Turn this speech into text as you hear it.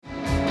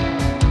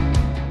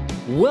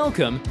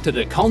Welcome to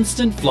The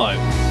Constant Flow, a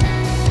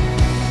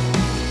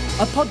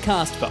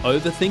podcast for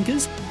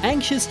overthinkers,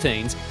 anxious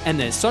teens, and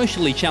their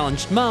socially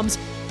challenged mums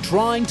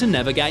trying to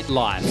navigate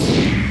life.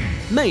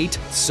 Meet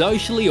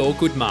socially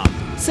awkward mum,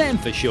 Sam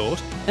for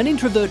short, an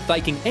introvert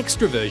faking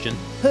extroversion.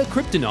 Her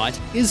kryptonite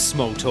is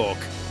small talk.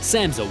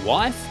 Sam's a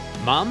wife,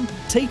 mum,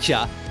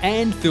 teacher,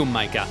 and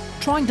filmmaker,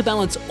 trying to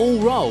balance all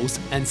roles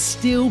and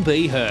still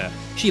be her.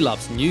 She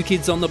loves New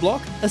Kids on the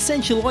Block,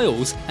 essential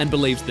oils, and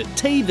believes that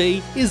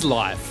TV is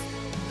life.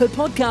 Her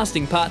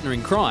podcasting partner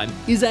in crime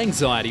is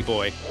Anxiety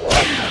Boy.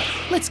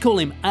 Let's call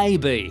him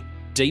AB,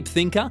 deep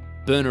thinker,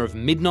 burner of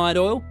midnight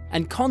oil,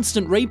 and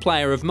constant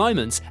replayer of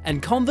moments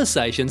and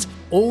conversations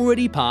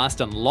already past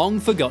and long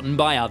forgotten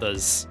by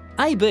others.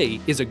 AB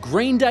is a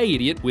Green Day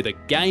idiot with a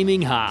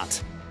gaming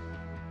heart.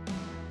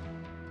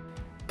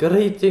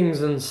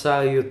 Greetings and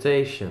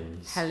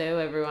salutations. Hello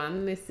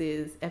everyone, this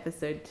is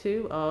episode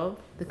 2 of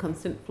The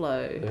Constant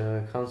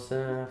Flow.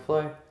 Constant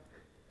flow.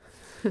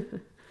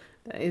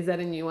 Is that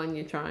a new one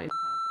you're trying?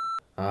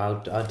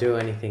 I'll do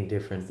anything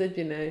different. Said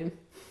your name.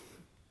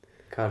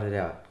 Cut it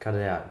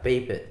out,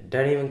 beep it.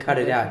 Don't even cut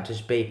it out,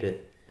 just beep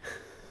it.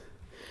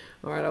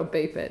 Alright, I'll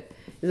beep it.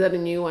 Is that a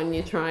new one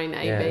you're trying,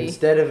 AB? Yeah,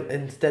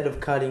 instead of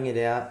cutting it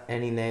out,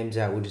 any names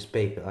out, we'll just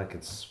beep it like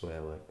it's a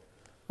swear word.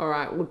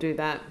 Alright, we'll do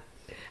that.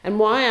 And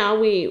why are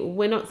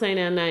we're not saying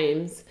our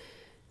names?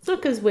 It's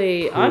not because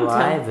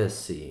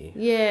privacy.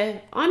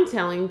 I'm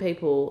telling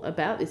people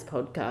about this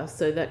podcast,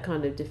 so that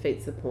kind of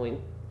defeats the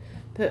point.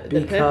 The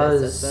because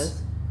purpose, I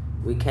suppose.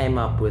 We came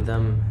up with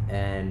them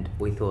and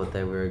we thought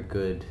they were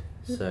good,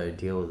 so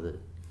deal with it.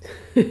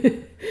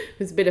 It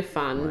was a bit of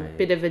fun,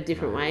 bit of a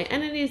different way,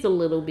 and it is a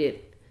little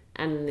bit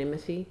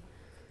anonymity,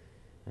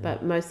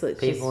 but mostly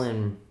it's people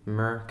in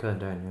America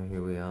don't know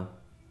who we are.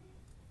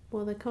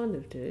 Well, they kind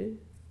of do.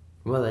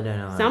 Well, they don't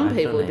know. Some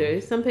people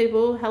do. Some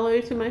people,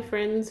 hello to my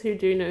friends who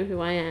do know who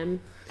I am.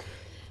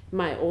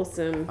 My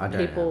awesome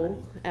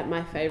people at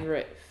my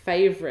favourite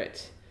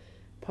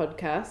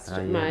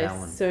podcast,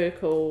 my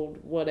so-called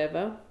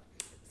whatever.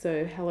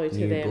 So hello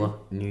to them.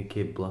 New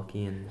Kid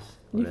Blockians.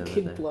 New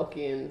Kid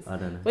Blockians. I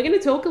don't know. We're going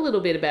to talk a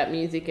little bit about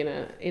music in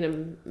a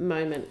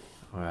moment.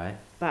 All right.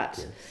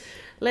 But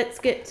let's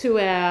get to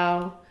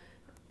our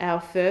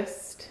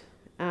first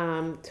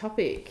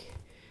topic.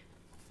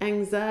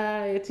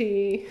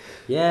 Anxiety.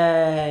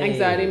 Yay!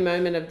 Anxiety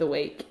moment of the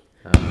week.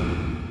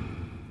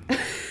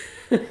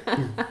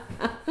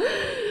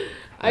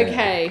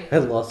 Okay. I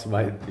lost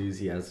my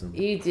enthusiasm.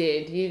 You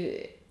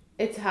did.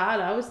 It's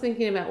hard. I was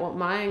thinking about what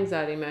my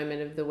anxiety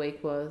moment of the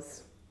week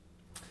was.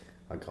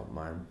 I got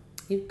mine.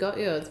 You've got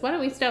yours. Why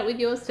don't we start with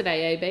yours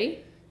today,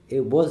 AB?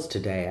 It was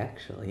today,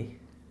 actually.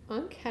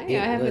 Okay,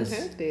 I haven't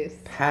heard this.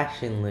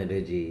 Passion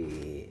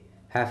liturgy.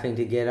 Having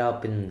to get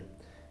up in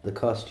the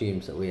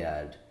costumes that we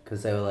had.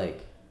 Because they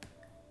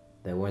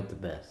weren't the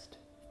best.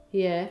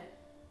 Yeah.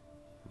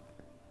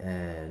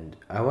 And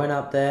I went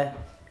up there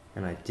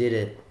and I did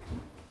it.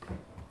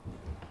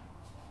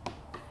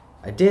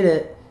 And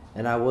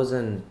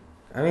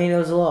it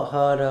was a lot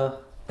harder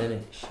than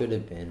it should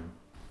have been.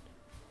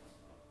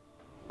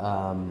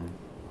 I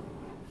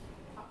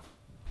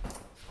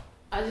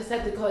just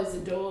had to close the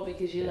door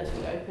because you left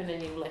it open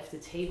and you left the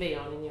TV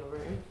on in your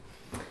room.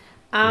 No,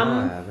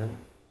 I haven't.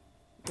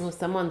 Well,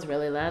 someone's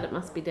really loud. It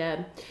must be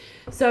Dad.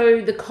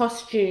 So the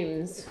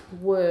costumes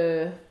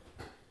were...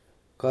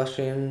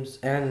 Costumes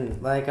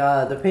and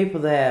the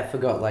people there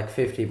forgot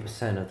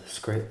 50% of the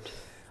script.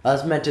 I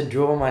was meant to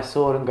draw my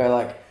sword and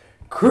go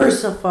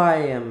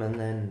crucify him, and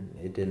then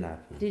it didn't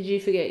happen. Did you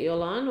forget your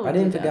line? Or I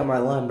didn't forget my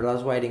line, but I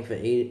was waiting for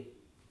E.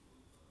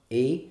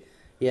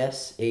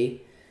 Yes,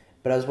 E.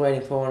 But I was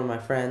waiting for one of my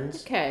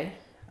friends. Okay.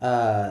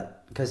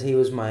 Because he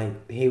was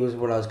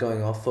what I was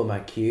going off for my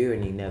cue,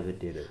 and he never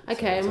did it.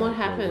 Okay, so and what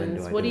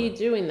happens? What do you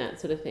do in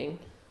that sort of thing?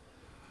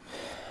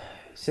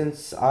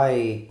 Since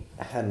I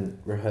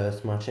hadn't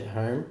rehearsed much at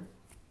home.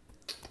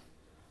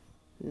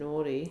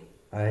 Naughty.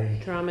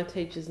 Drama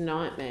teacher's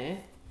nightmare.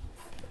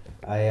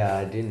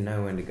 I didn't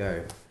know when to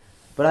go.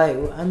 But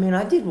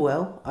I did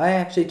well. I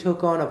actually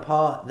took on a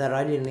part that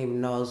I didn't even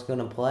know I was going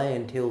to play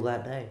until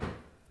that day.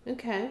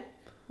 Okay.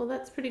 Well,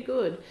 that's pretty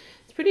good.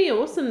 It's pretty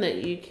awesome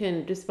that you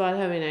can, despite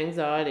having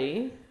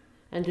anxiety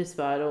and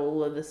despite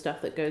all of the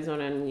stuff that goes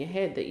on in your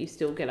head, that you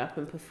still get up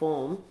and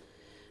perform.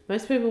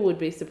 Most people would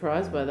be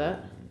surprised by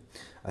that.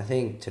 I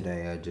think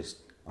today I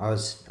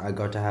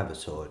got to have a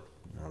sword.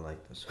 I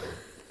like the sword.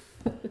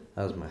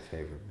 That was my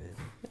favourite bit.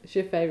 It's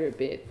your favourite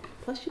bit.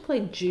 Plus you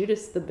played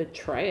Judas the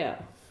Betrayer.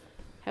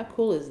 How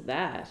cool is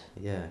that?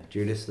 Yeah,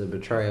 Judas the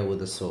Betrayer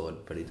with a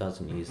sword, but he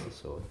doesn't use the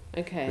sword.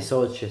 Okay. The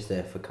sword's just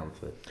there for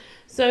comfort.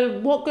 So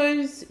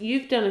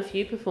you've done a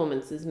few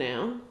performances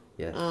now.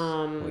 Yes,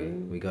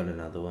 we got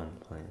another one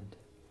planned.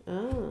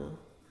 Oh,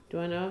 do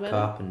I know about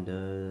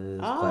Carpenter's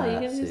Classic?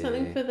 You're going to do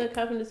something for the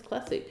Carpenter's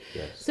Classic.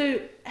 Yes.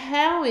 So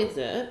how is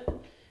it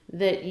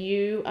that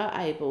you are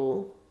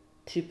able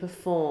to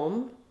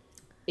perform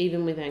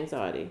even with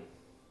anxiety?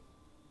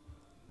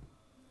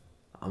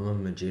 I'm a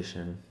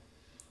magician.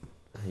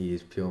 I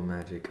use pure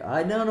magic.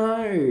 I don't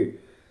know.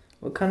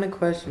 What kind of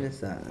question is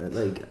that?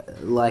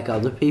 Like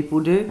other people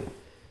do?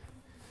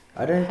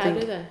 I don't How think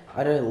do they?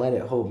 I don't let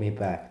it hold me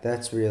back.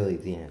 That's really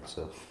the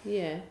answer.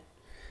 Yeah.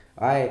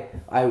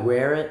 I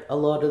wear it a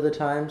lot of the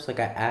times. Like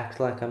I act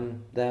like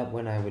I'm that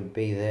when I would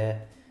be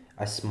there.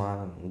 I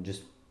smile and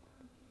just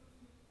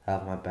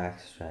have my back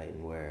straight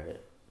and wear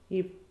it.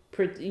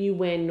 You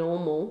wear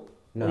normal.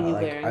 No, or you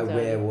like wear I wear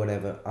anxiety?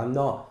 whatever. I'm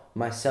not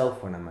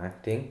myself when I'm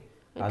acting.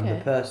 I'm the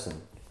Okay.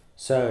 person.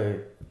 So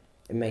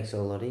it makes it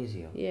a lot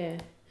easier. Yeah.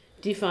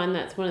 Do you find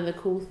that's one of the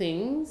cool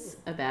things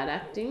about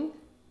acting?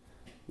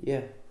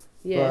 Yeah.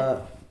 Yeah.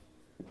 But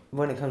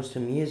when it comes to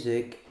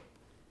music,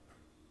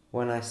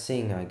 when I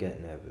sing, I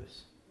get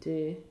nervous. Do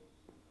you?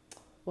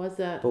 Why's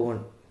that? But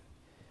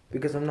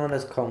because I'm not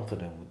as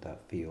confident with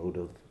that field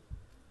of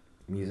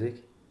music.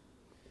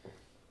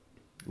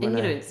 And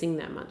you don't sing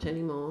that much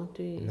anymore,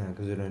 do you? No,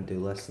 because we don't do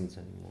lessons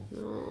anymore.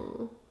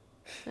 Oh,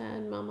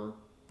 sad mama.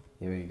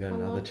 Here you got I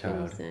another like when you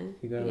child. sing.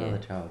 You got Yeah.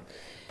 another child.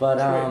 But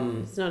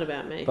True. It's not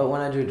about me. but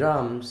when I do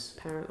drums,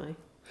 Apparently.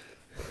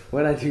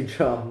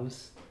 it's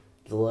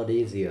a lot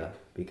easier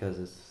because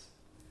it's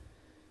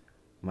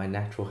my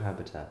natural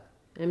habitat.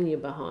 And you're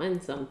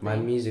behind something. My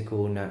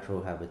musical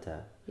natural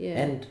habitat.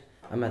 Yeah. And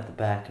I'm at the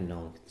back and no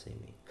one can see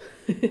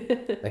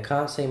me. They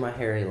can't see my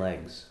hairy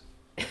legs,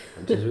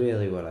 which is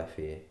really what I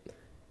fear.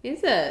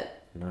 Is it?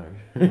 No.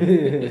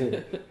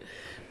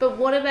 But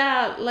what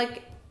about,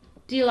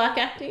 do you like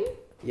acting?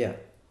 Yeah.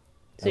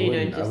 So you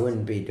don't I just...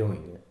 wouldn't be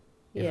doing it.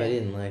 If Yeah. I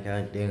didn't like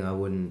acting, I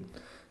wouldn't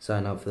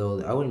sign up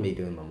for I wouldn't be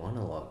doing my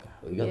monologue.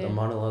 We got Yeah. the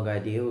monologue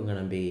idea. We're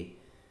gonna be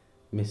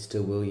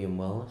Mr. William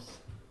Wallace.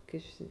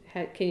 Can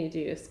you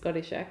do a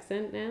Scottish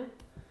accent now?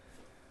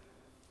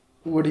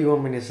 What do you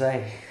want me to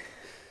say?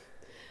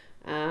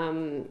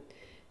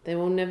 They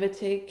will never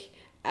take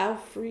our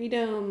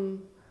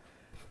freedom.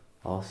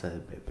 I'll say a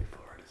bit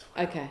before it as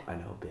well. Okay. I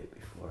know a bit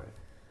before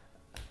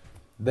it.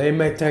 They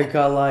may take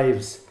our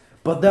lives,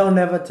 but they'll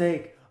never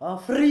take our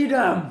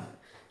freedom.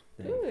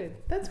 Good.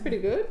 That's pretty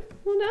good.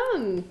 Well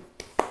done.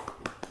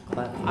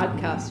 Clap. I'd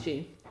cast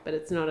you, but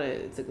it's not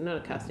a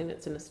casting.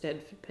 It's an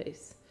Stedford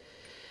piece.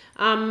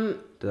 Do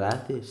they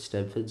have the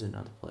Stedfords in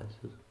other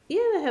places?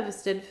 Yeah, they have a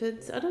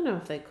Stedfords. I don't know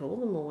if they call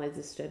them always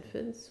a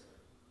Stedfords.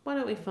 Why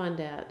don't we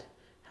find out?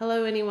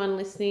 Hello, anyone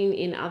listening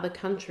in other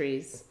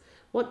countries.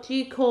 What do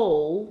you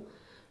call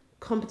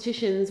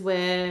competitions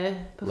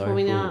where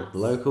performing arts?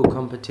 Local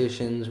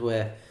competitions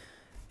where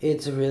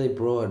it's really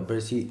broad, but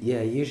it's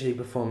usually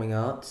performing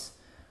arts,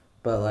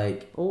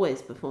 but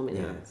Always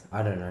performing arts.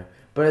 I don't know,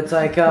 but it's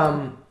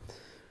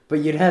but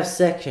you'd have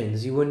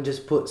sections. You wouldn't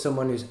just put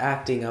someone who's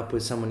acting up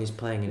with someone who's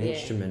playing an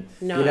instrument.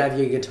 No. You'd have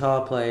your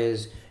guitar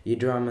players, your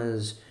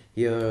drummers,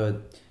 your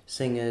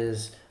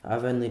singers.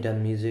 I've only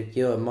done music.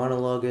 Your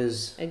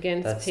monologuers.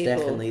 Against That's people.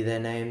 definitely their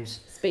names.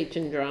 Speech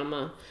and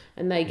drama.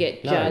 And they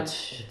get No,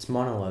 judged. it's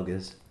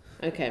monologuers.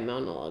 Okay,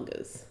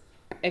 monologuers.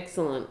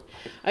 Excellent.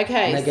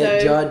 Okay, And they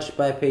get judged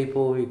by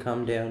people who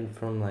come down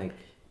from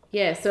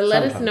yeah, so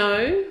let us sometimes.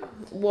 know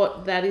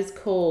what that is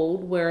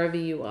called wherever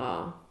you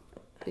are,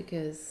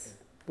 because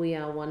we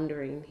are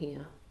wondering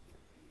here.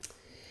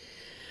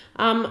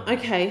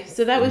 Okay,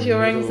 so that was your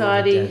middle of the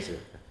anxiety. desert.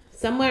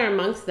 Somewhere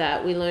amongst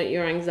that, we learnt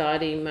your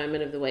anxiety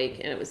moment of the week,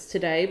 and it was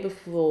today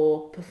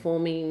before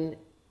performing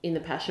in the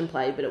Passion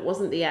Play, but it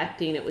wasn't the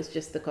acting, it was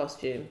just the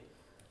costume.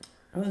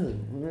 Oh,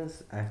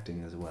 that's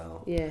acting as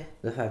well. Yeah.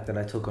 The fact that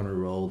I took on a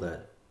role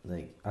that,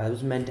 I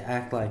was meant to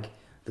act like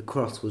the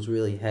cross was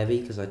really heavy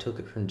because I took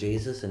it from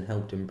Jesus and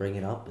helped him bring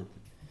it up, but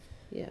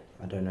Yeah.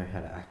 I don't know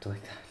how to act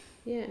like that.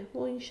 Yeah,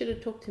 well, you should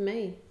have talked to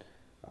me.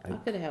 I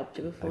could have helped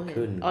you beforehand.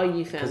 couldn't, Oh,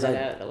 you found 'cause that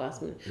I- out at the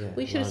last minute. Yeah,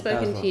 We should have that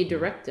was spoken to your last minute.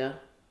 director.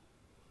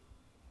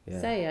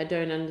 Yeah. Say, I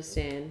don't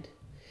understand.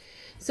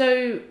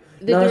 So,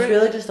 It's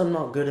really just I'm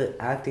not good at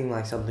acting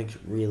like something's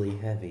really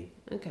heavy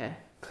Okay.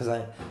 because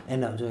I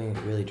end up doing it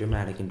really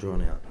dramatic and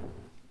drawn out.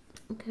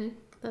 Okay,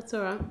 that's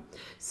all right.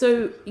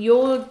 So,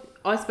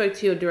 I spoke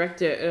to your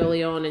director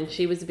early on and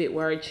she was a bit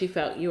worried. She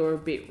felt you were a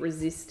bit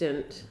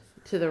resistant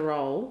to the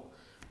role.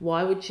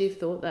 Why would she have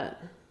thought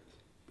that?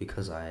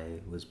 Because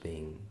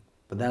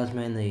but that was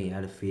mainly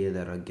out of fear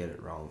that I'd get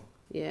it wrong.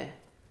 Yeah.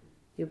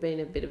 You're being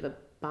a bit of a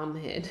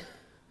bumhead.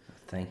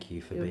 Thank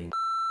you for You're- being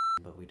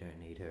but we don't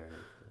need her.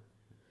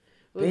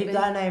 We've Beep been-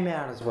 that name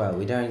out as well.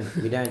 We don't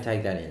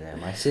take that in there.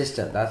 My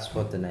sister, that's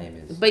what the name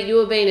is. But you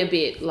were being a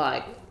bit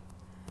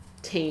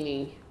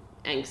teeny,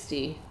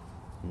 angsty.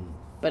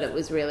 But it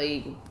was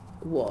really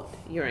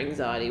your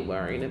anxiety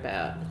worrying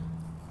about.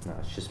 No,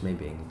 it's just me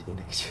being a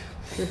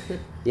teenager.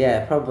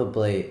 Yeah,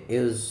 probably. It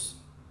was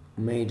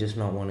me just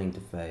not wanting to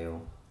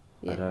fail.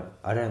 Yeah.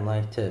 I don't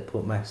like to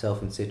put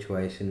myself in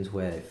situations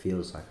where it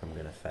feels like I'm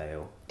gonna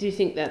fail. Do you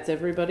think that's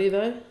everybody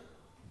though?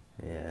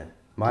 Yeah.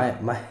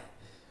 My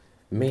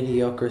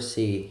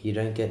mediocrity, you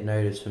don't get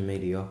noticed for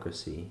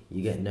mediocrity.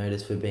 You get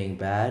noticed for being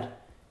bad,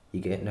 you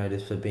get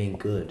noticed for being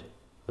good.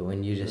 But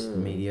when you're just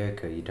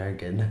mediocre, you don't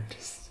get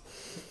noticed.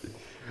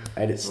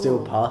 And it's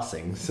still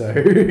passing, so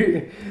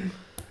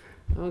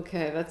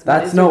Okay, that's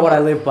That's not what I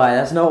live by.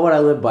 That's not what I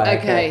live by.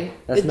 Okay,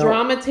 That's the not...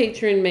 drama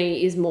teacher in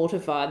me is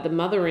mortified. The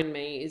mother in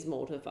me is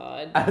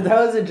mortified. That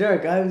was a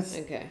joke.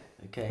 Okay.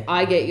 Okay.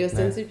 I get your No.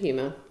 sense of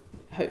humour.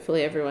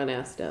 Hopefully everyone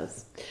else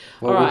does.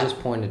 Well, All we right. just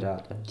pointed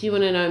out that. Do you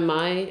want to know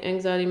my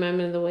anxiety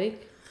moment of the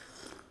week?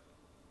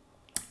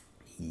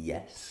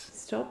 Yes.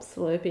 Stop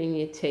slurping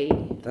your tea.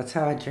 That's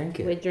how I drink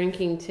it. We're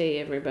drinking tea,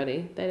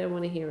 everybody. They don't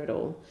want to hear it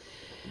all.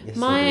 Yes,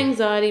 My I do.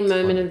 anxiety It's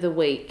moment fun. of the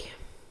week.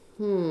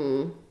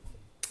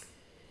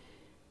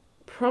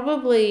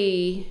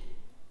 Probably,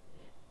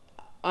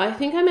 I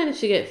think I managed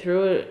to get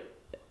through it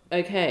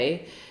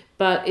okay,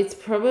 but it's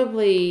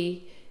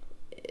probably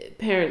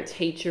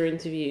parent-teacher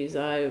interviews.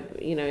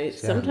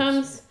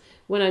 Sometimes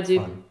when I do,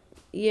 Fun.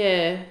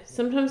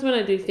 sometimes when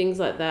I do things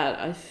like that,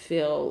 I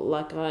feel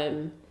like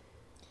I'm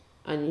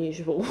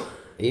unusual.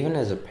 Even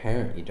as a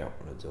parent, you don't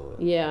want to do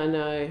it. Yeah, I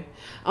know.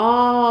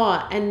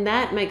 Oh, and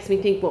that makes me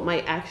think what my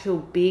actual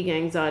big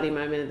anxiety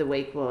moment of the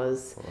week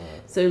was. Right.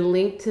 So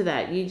linked to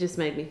that, you just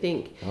made me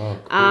think. Oh,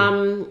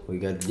 cool. We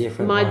got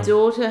different My ones.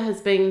 daughter has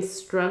been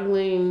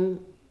struggling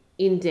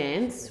in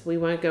dance. We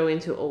won't go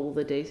into all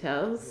the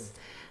details.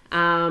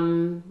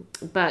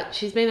 But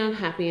she's been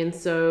unhappy, and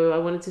so I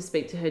wanted to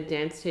speak to her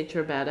dance teacher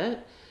about it.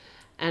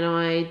 And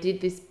I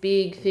did this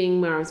big thing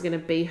where I was going to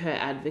be her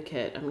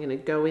advocate. I'm going to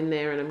go in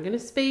there and I'm going to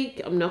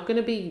speak. I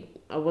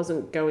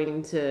wasn't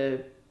going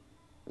to,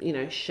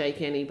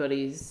 shake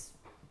anybody's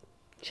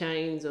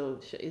chains or,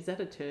 is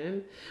that a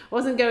term? I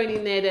wasn't going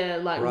in there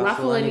to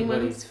ruffle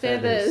anyone's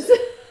feathers.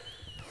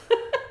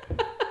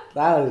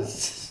 That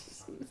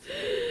was...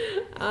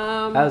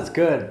 that was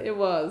good. It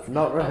was.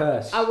 Not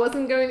rehearsed. I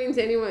wasn't going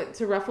into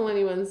to ruffle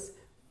anyone's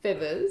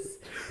feathers.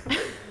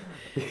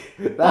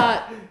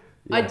 But...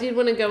 Yeah. I did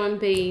want to go and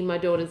be my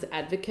daughter's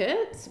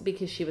advocate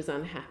because she was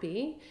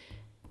unhappy.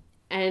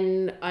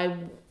 And I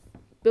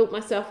built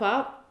myself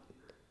up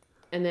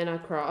and then I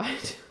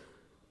cried.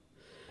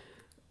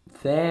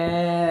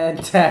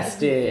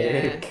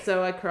 Fantastic. Yeah,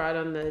 so I cried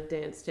on the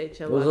dance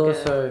teacher. There was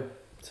also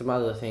some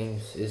other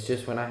things. It's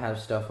just when I have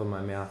stuff on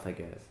my mouth, I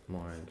get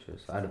more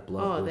anxious. I had a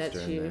blood blister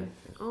that's in you. there.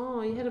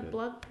 Oh, you had a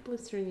blood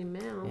blister in your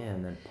mouth. Yeah,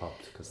 and then it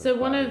popped. So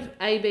one of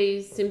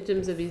AB's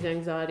symptoms of his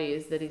anxiety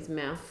is that his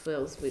mouth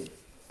fills with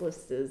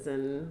blisters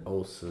and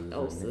ulcers.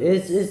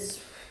 ulcers.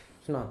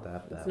 It's not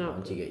that bad It's not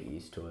once you good. get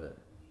used to it.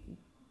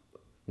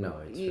 No,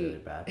 it's really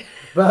bad.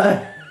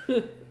 But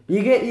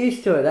you get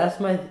used to it. That's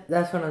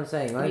what I'm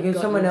saying. Like You've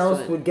if someone gotten used else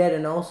to it. would get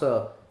an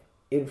ulcer,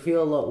 it'd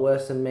feel a lot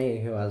worse than me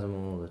who has them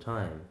all the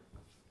time.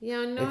 Yeah,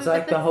 I know. It's but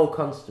like the that's- whole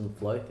constant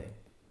flow thing.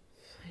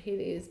 It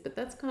is, but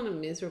that's kind of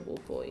miserable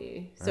for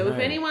you. I So if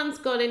know. anyone's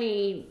got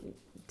any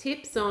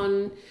tips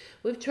on,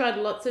 we've tried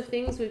lots of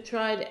things. We've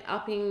tried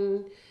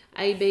upping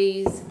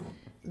AB's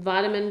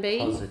vitamin B.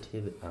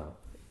 Positivity. Oh.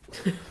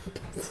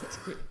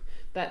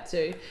 That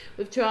too.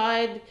 We've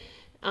tried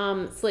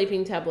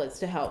sleeping tablets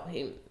to help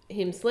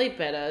him sleep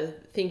better,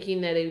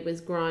 thinking that he was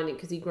grinding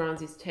because he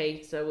grinds his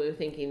teeth. So we were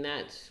thinking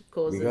that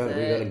causes We got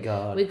a it.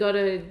 guard. We got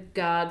a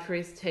guard for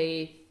his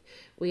teeth.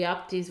 We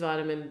upped his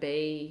vitamin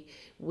B.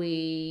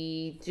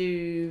 We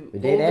do We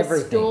did all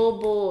everything. the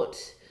store-bought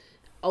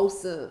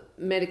ulcer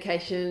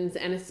medications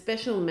and a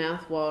special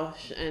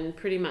mouthwash, and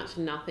pretty much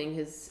nothing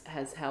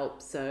has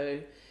helped.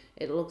 So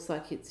it looks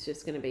like it's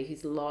just going to be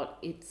his lot.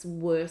 It's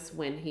worse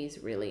when he's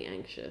really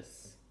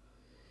anxious.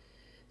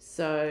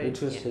 So Which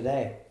was yeah.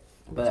 today.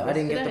 But Which I was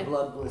didn't get today. the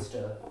blood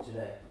blister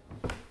today.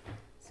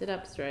 Sit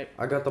up straight.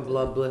 I got the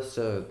blood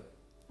blister.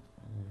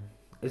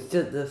 It's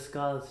just the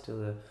scar's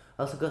still there.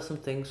 I also got some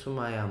things for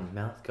my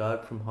mouth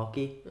guard from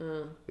hockey.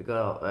 We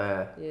got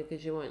Yeah,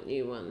 because you want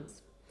new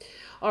ones.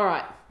 All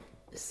right.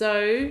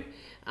 So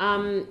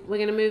we're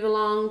going to move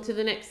along to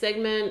the next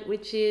segment,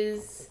 which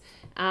is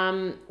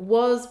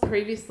was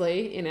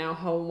previously in our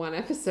whole one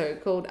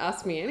episode called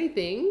Ask Me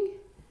Anything.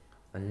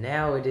 and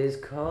now it is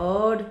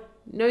called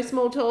No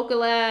small talk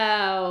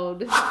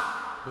allowed.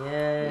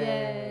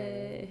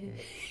 Yay.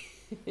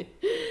 Yay.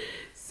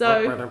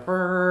 So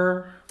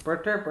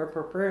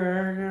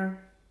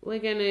we're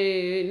going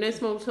to, no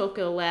small talk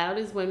allowed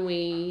is when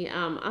we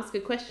ask a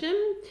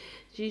question.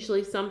 It's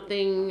usually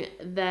something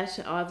that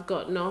I've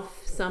gotten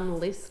off some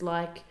list,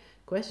 like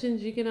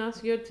questions you can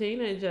ask your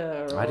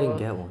teenager. I didn't or-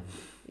 get one.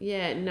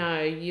 Yeah,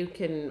 no, you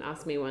can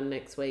ask me one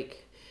next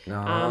week. No,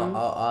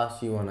 I'll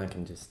ask you one. I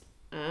can just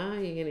You're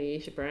going to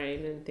use your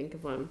brain and think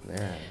of one.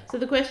 yeah. So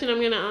the question I'm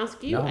going to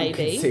ask you, No one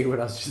can AB. see what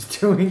I was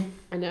just doing.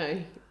 I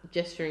know,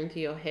 gesturing to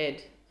your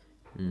head.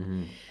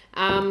 Mm-hmm.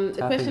 The Tapping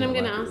question I'm it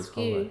going to like it was ask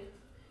you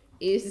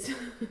is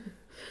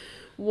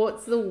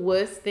what's the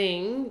worst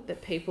thing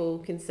that people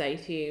can say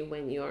to you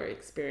when you're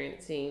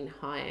experiencing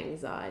high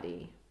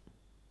anxiety?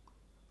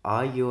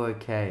 Are you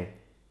okay?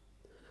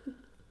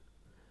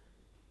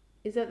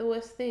 Is that the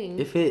worst thing?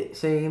 If it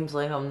seems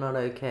like I'm not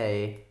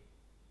okay,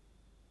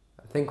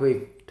 I think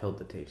we've told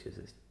the teachers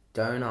this.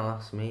 Don't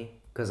ask me,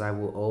 because I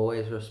will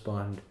always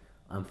respond,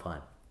 I'm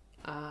fine.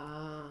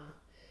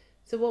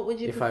 So what would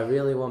you... If I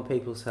really want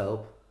people's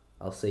help,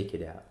 I'll seek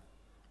it out.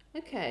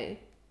 Okay.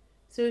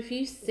 So if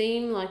you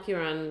seem like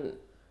you're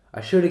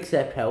I should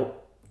accept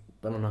help,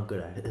 but I'm not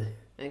good at it.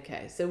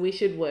 Okay, so we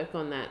should work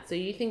on that. So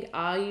you think,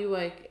 are you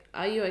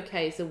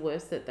okay is the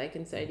worst that they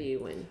can say to you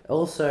when?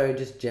 Also,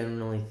 just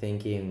generally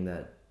thinking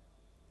that,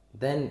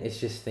 then it's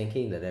just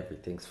thinking that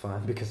everything's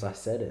fine because I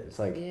said it. It's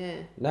like, Yeah.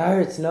 no,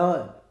 it's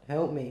not.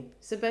 Help me.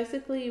 So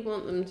basically you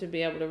want them to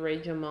be able to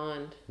read your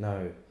mind.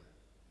 No.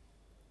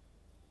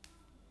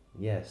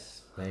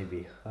 Yes,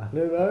 maybe. I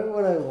don't know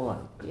what I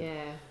want.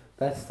 Yeah.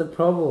 That's the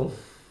problem.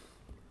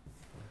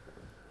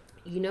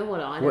 You know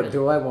what I What don't...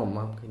 do I want,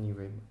 Mum? Can you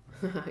read me?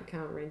 I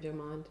can't read your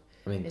mind.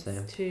 I mean, It's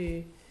Sam.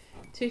 too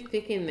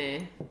thick in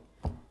there.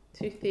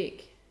 Too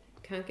thick.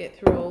 Can't get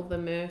through all the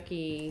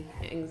murky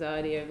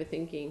anxiety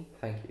overthinking.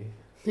 Thank you.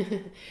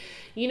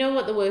 You know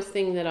what the worst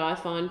thing that I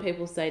find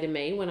people say to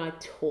me when I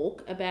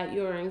talk about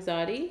your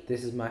anxiety?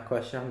 This is my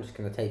question. I'm just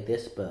going to take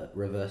this, but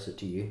reverse it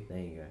to you. There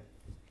you go.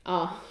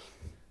 Oh,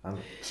 I'm a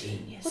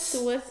genius. what's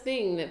the worst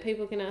thing that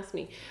people can ask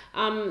me?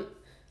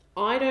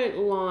 I don't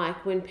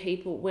like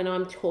when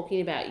I'm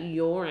talking about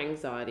your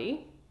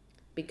anxiety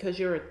because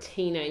you're a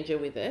teenager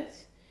with it.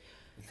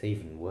 It's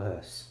even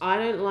worse. I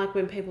don't like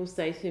when people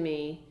say to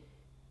me,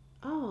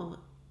 "Oh,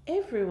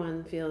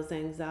 everyone feels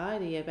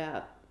anxiety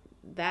about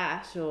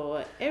that,"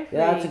 or every...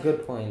 Yeah, that's a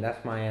good point.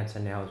 That's my answer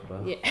now as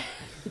well. Yeah.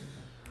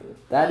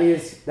 That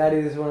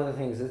is one of the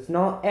things. It's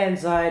not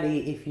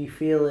anxiety if you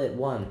feel it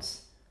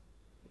once.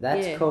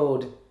 That's Yeah.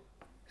 called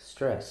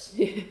stress.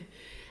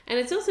 And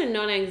it's also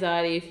not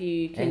anxiety if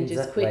you can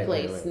just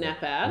quickly wait.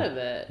 snap out of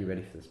it. You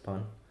ready for this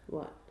pun?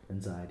 What?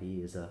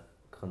 Anxiety is a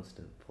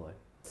constant flow.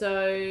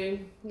 So,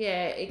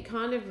 yeah, it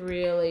kind of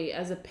really,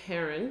 as a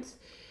parent,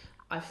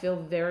 I feel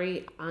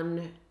very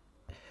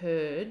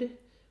unheard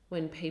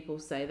when people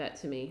say that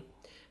to me.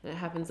 And it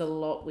happens a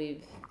lot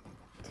with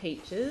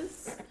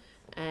teachers,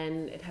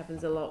 and it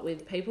happens a lot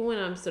with people when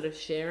I'm sort of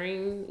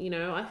sharing,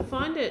 I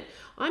find it,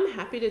 I'm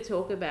happy to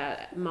talk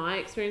about my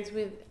experience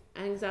with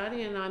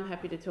anxiety, and I'm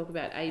happy to talk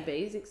about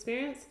AB's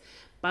experience,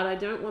 but I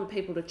don't want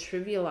people to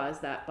trivialize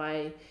that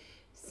by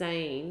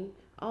saying,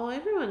 "Oh,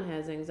 everyone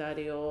has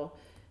anxiety," or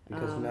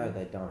Because no,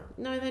 they don't.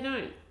 no, they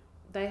don't.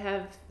 They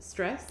have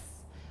stress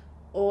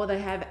or they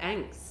have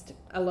angst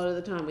a lot of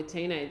the time with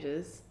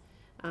teenagers.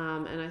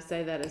 And I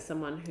say that as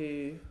someone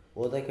who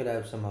Or they could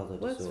have some other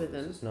works disorders. with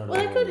them. It's not Well,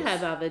 they could always-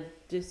 have other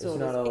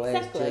disorders. It's not always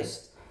Exactly.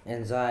 just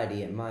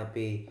anxiety. It might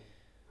be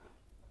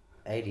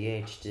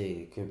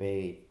ADHD. It could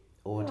be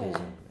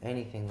autism.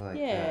 Anything like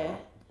Yeah.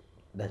 that.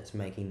 That's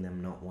making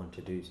them not want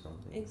to do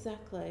something.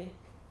 Exactly.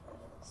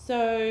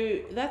 So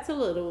that's a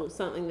little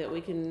something that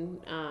we can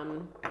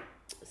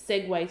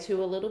segue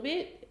to a little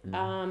bit.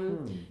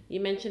 You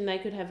mentioned they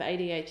could have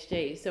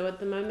ADHD. So at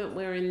the moment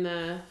we're in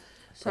the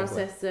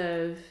process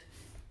of...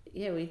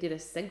 Yeah, we did a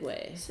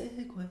segue.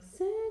 Segue.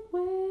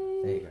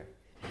 Segue. There you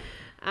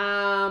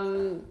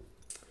go.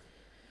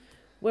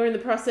 We're in the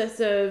process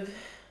of...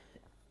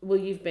 Well,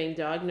 you've been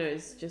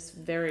diagnosed just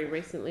very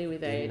recently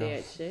with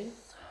ADHD.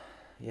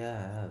 Yeah,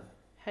 I have.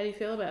 How do you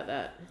feel about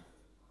that?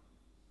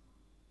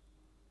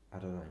 I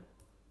don't know.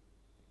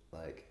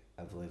 Like,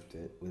 I've lived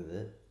with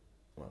it.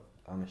 Well,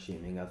 I'm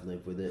assuming I've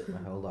lived with it my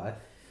whole life.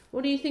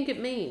 What do you think it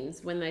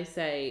means when they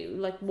say,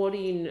 like, what do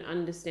you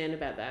understand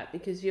about that?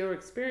 Because your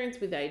experience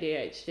with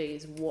ADHD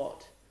is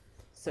what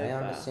so I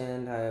far?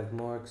 understand I have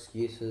more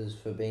excuses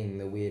for being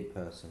the weird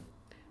person.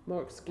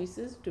 More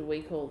excuses? Do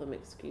we call them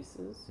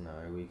excuses? No,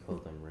 we call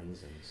them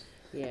reasons.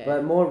 Yeah.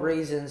 But more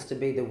reasons to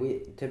be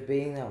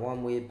being that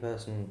one weird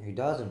person who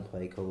doesn't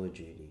play Call of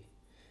Duty.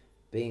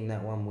 Being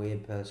that one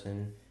weird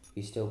person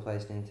who still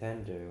plays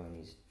Nintendo when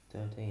he's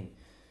 13.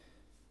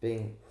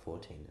 Being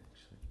 14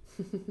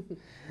 actually.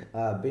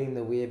 Being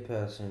the weird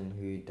person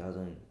who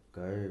doesn't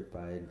go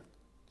by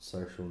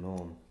social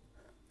norm.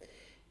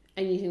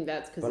 And you think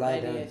that's because of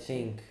But ADHD? I don't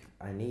think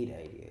I need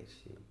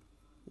ADHD.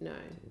 No.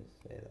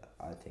 To say that.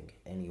 I think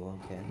anyone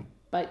can.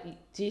 But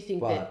do you think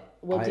But that...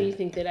 Well, do you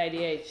think that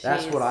ADHD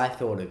That's is... what I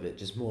thought of it.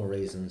 Just more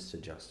reasons to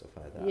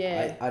justify that.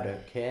 Yeah. I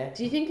don't care.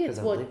 Do you think it's 'cause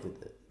I what... live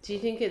with it. Do you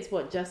think it's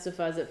what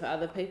justifies it for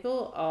other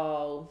people?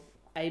 Oh,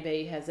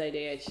 AB has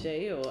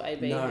ADHD or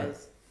AB No.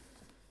 has...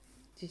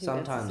 Do you think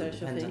Sometimes that's a it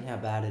social depends thing? on how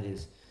bad it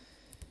is.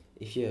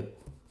 If your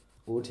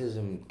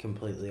autism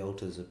completely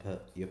alters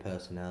your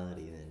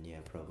personality, then yeah,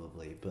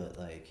 probably. But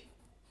like,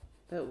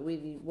 But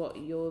with what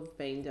you've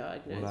been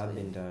diagnosed what I've with.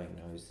 been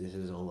diagnosed, this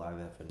is all I've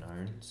ever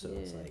known. So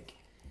it's Yeah. like,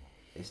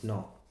 it's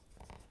not.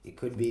 It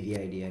could be the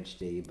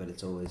ADHD, but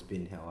it's always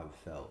been how I've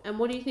felt. And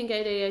what do you think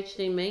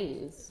ADHD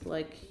means?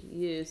 Like,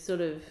 you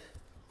sort of...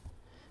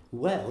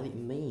 Well, it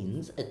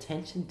means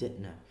attention.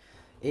 No,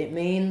 it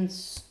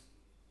means.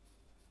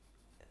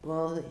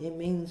 Well, it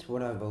means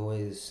what I've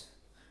always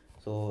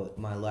thought: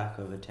 my lack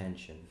of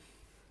attention.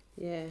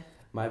 Yeah.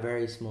 My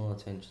very small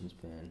attention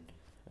span.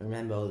 I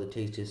remember all the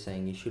teachers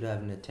saying you should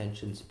have an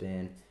attention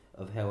span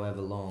of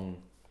however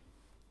long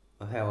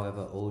or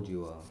however old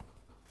you are.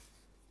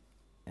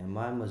 And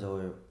mine was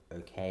all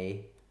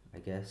okay, I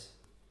guess.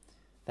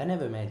 That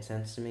never made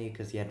sense to me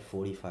because you had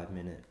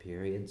 45-minute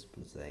periods.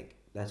 It's like,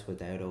 that's what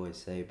they would always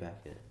say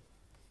back at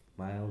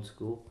my old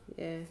school.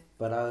 Yeah.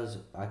 But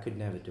I could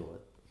never do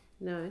it.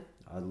 No.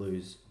 I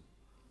lose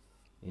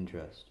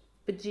interest.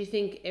 But do you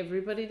think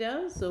everybody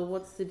does, or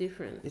what's the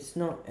difference? It's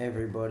not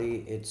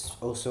everybody. It's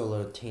also a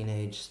lot of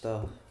teenage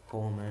stuff,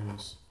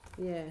 hormones.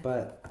 Yeah.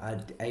 But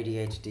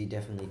ADHD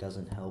definitely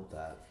doesn't help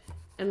that.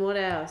 And what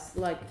else?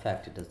 Like, In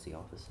fact, it does the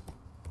opposite.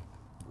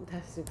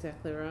 that's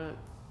exactly right.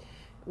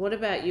 What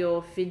about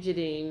your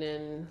fidgeting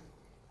and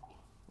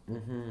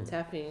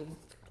tapping?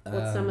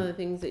 What's some of the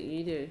things that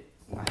you do?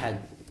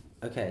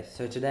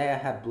 So today I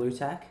had Blue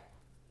Tack.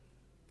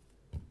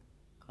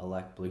 I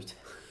like Blue Tack.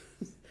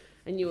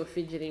 And you were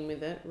fidgeting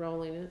with it,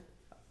 rolling it.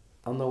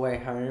 On the way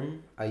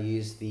home, I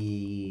used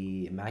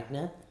the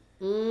magnet.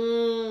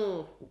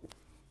 On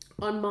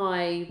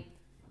my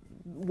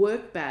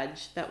work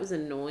badge, that was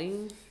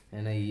annoying.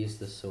 And I used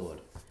the sword.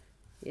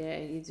 Yeah,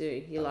 you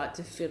do. You like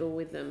to fiddle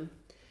with them.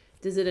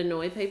 Does it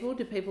annoy people?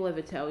 Do people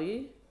ever tell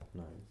you?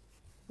 No.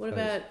 What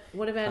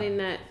about in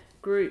that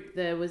group?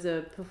 There was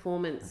a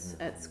performance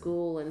at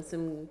school, and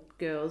some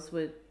girls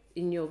were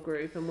in your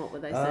group, and what were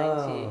they saying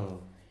to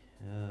you?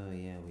 Oh,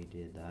 yeah, we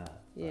did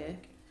that. Yeah.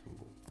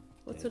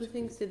 What sort of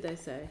things did they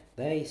say?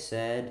 They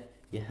said,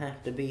 you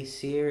have to be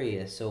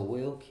serious or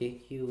we'll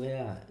kick you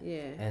out.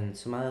 Yeah. And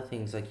some other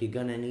things like, you're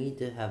going to need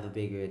to have a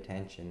bigger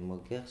attention.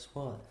 Well, guess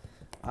what?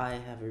 I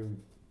have a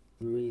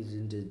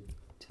reason to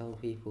tell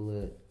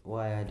people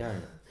why I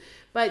don't.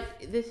 But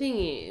the thing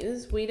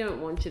is, we don't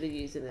want you to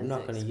use it as I'm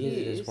not going to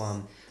use it as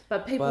one.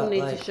 But people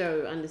need to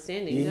show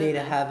understanding. You don't need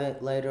they? to have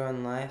it later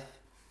in life?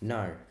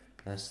 No.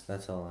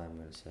 That's all I'm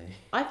going to say.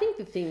 I think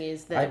the thing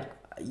is that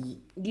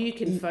you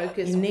can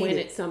focus when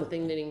it's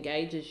something that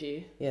engages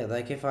you. Yeah,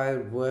 like if I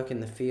work in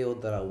the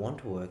field that I want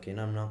to work in,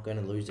 I'm not going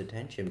to lose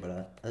attention,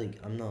 but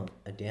I'm not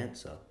a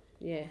dancer.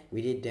 Yeah.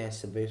 We did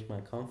dance to boost my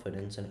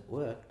confidence and it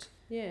worked.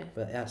 Yeah.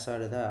 But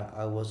outside of that,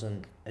 I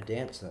wasn't a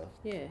dancer.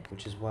 Yeah.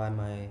 Which is why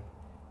my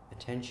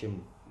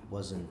attention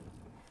wasn't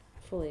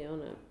fully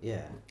on it.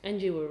 Yeah.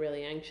 And you were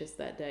really anxious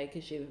that day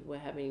because you were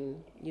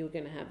going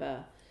to have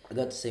a... I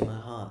got to see my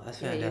heart. I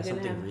found out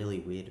something really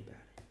weird about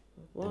it.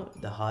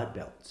 What? The heart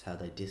belts, how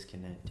they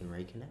disconnect and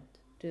reconnect.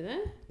 Do they?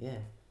 Yeah.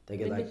 They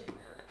get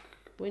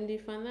when do you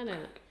find that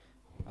out?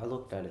 I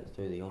looked at it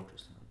through the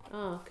ultrasound.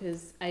 Oh,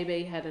 because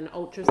AB had an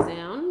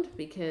ultrasound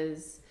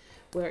because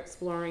we're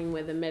exploring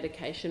whether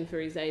medication for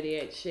his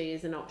ADHD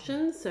is an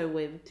option. So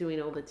we're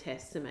doing all the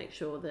tests to make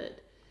sure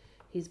that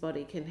his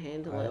body can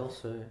handle it. I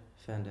also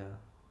found out.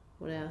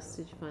 What else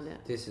did you find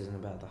out? This isn't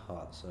about the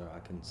heart, so I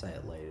can say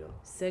it later.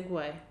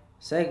 Segue.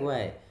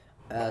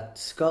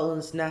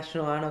 Scotland's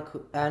national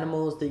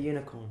animal is the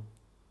unicorn.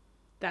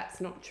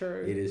 That's not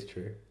true. It is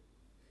true.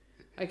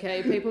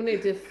 Okay, people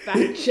need to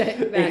fact check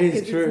that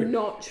because it's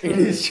not true. It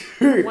is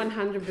true.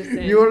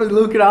 100%. You want to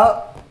look it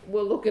up?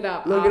 We'll look it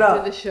up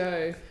after the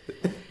show.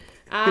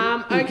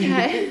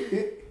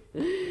 Okay.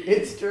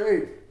 It's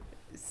true.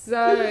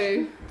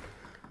 So,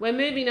 we're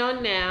moving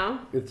on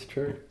now. It's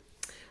true.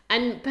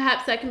 And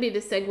perhaps that can be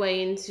the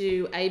segue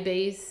into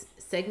AB's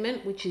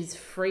segment, which is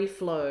free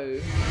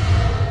flow.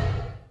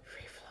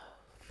 Free flow.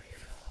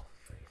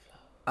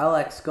 I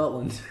like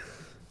Scotland.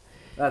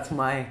 That's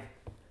my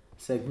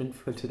segment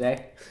for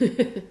today.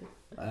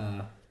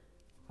 I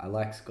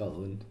like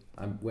Scotland.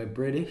 We're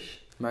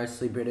British,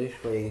 mostly British.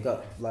 We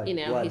got in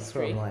our blood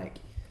history from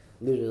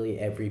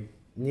literally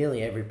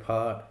nearly every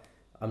part.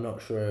 I'm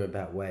not sure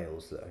about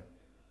Wales though,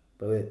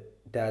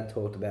 but Dad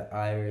talked about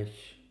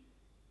Irish.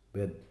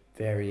 We're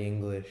very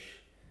English,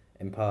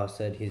 and Pa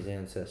said his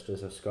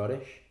ancestors are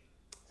Scottish.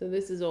 So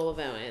this is all of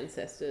our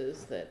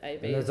ancestors that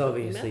AB. And there's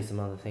obviously some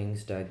other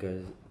things. Dad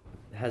goes,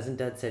 hasn't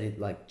Dad said it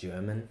like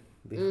German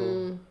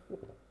before?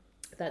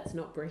 That's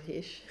not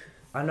British.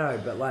 I know,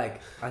 but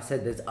I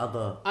said there's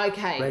other.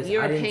 Okay, races.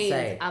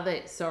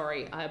 Europeans.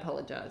 Sorry, I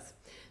apologise.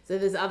 So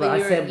there's other.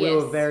 But I said we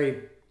were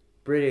very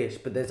British,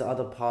 but there's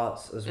other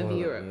parts as well. Of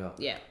Europe,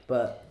 yeah.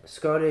 But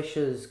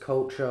Scottish's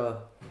culture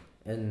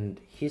and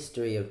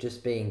history of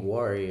just being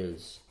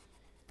warriors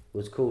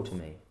was cool to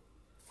me.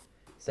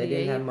 So they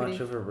didn't have much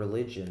of a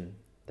religion.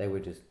 They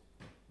were just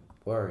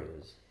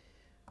warriors.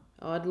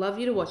 Oh, I'd love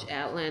you to watch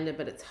Outlander,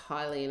 but it's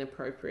highly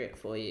inappropriate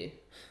for you.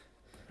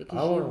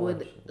 Because you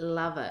would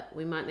love it.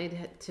 We might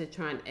need to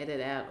try and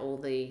edit out all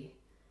the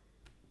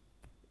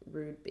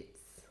rude bits.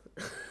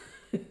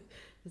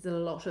 There's a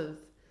lot of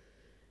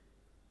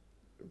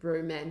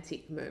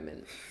romantic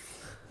moments.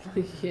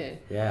 Yeah.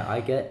 Yeah, I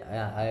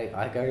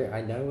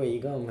know where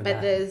you're going with that.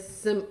 But there's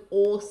some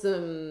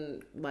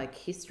awesome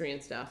history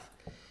and stuff.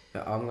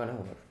 I'm gonna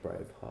watch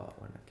Braveheart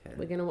when I can.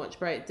 We're gonna watch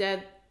Brave.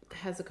 Dad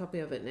has a copy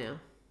of it now.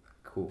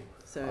 Cool.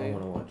 So I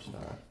want to watch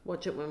that.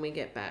 Watch it when we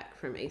get back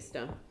from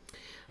Easter.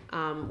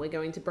 We're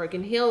going to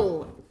Broken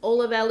Hill.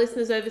 All of our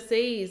listeners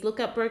overseas,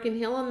 look up Broken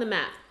Hill on the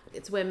map.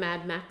 It's where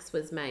Mad Max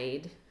was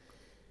made.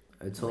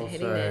 It's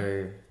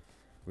also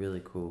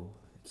really cool.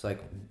 It's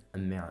like a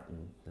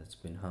mountain that's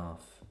been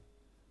half,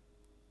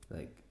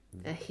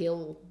 a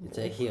hill. It's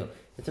a hill.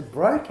 It's a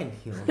broken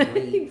hill.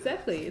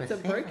 Exactly. It's a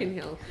broken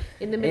hill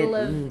in the middle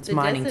of the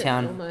mining desert,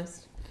 town.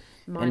 almost.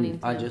 Mining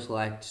town. I just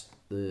liked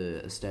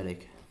the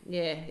aesthetic.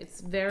 Yeah,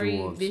 it's very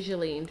Dwarves.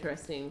 visually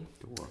interesting.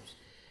 Dwarves.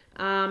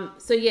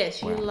 So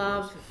yes, you Wow.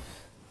 love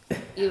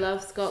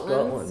Scotland.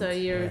 Scotland, So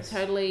you're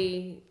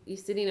yes. you're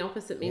sitting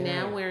opposite me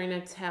now, Yeah. wearing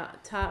a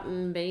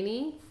tartan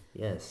beanie,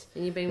 Yes.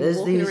 and you've been There's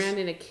walking these- around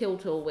in a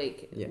kilt all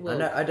week. Yeah.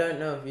 Well, I don't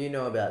know if you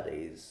know about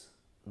these,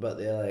 but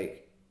they're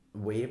like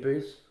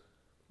weeaboos.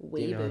 Do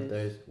you know weeaboos.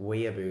 those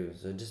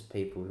weeaboos are just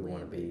people who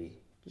want to be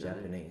No.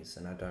 Japanese,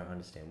 and I don't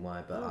understand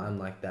why, but Oh. I'm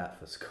like that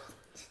for Scotland.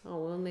 Oh,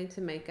 we'll need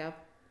to make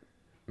up.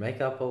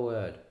 Make up a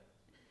word.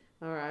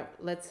 All right,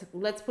 let's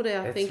put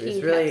our It's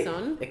thinking really, caps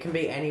on. It can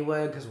be any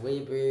word because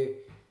weeaboo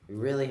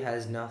really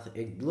has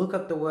nothing. Look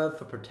up the word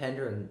for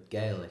pretender in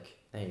Gaelic.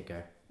 There you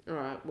go. All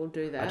right, we'll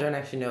do that. I don't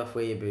actually know if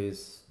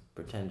weeaboo's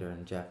pretender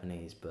in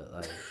Japanese, but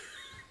like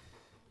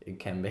it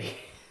can be.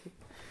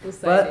 We'll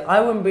say But it is. I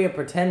wouldn't be a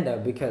pretender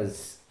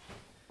because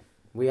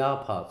we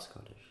are part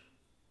Scottish.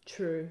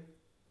 True.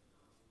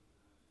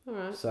 All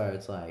right, So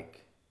it's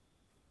like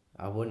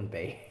I wouldn't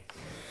be.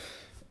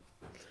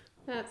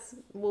 that's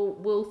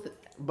we'll.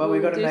 But we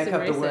we'll got to do make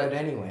some up the word research.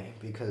 anyway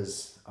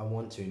because I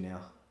want to now.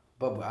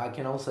 But I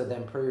can also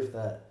then prove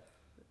that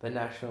the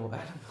national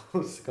animal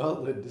of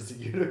Scotland is a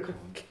unicorn.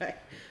 Okay,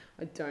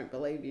 I don't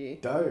believe you.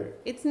 Don't.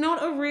 It's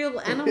not a real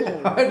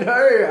animal. I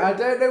know. I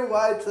don't know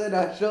why it's a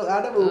national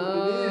animal,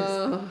 but it is.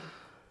 Oh.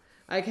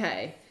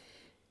 Okay,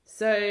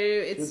 so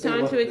it's Should be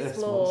time Loch to Ness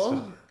explore.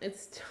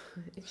 Monster.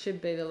 It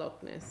should be the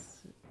Loch Ness.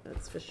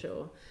 That's for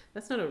sure.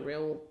 That's not a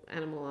real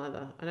animal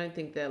either. I don't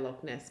think the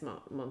Loch Ness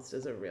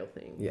monster's a real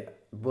thing. Yeah.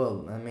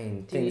 Well, I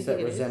mean, Do you things that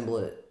think it is? resemble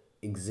it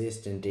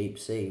exist in deep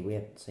sea. We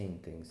haven't seen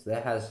things.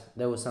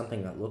 There was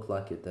something that looked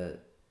like it that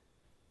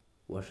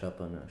washed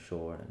up on a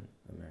shore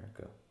in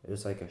America. It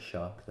was like a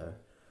shark though.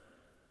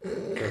 So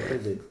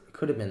it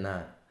could have been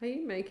that. Are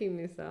you making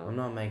this up? I'm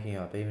not making it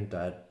up. Even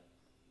Dad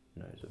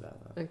knows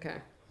about that. Okay.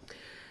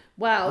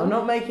 Well, I'm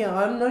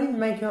not even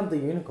making up the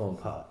unicorn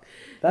part.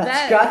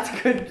 That-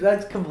 That's good.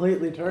 That's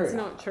completely true. it's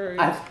not true.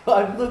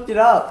 I've looked it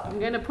up. I'm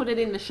going to put it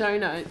in the show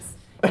notes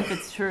if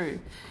it's true.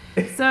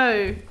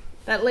 So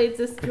that leads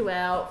us to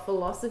our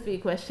philosophy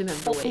question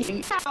of the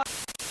week.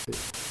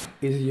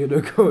 Is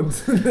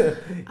unicorns?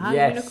 Are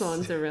Yes.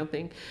 unicorns a real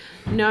thing?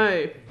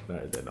 No. No,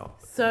 they're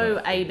not. So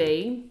But-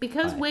 AB,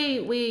 because Hi.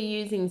 we're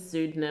using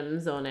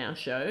pseudonyms on our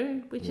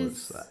show, which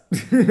What's is that?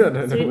 I don't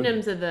know.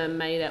 pseudonyms are the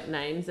made up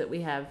names that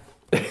we have.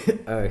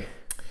 Oh.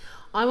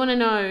 I want to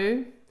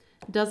know,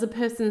 does a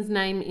person's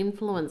name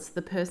influence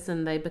the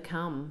person they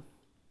become?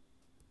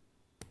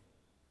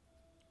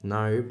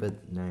 No,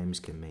 but names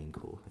can mean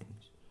cool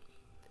things.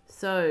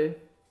 So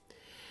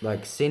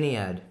Like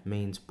Cinead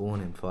means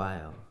born in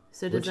fire.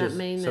 does that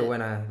mean so that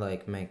when I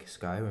like make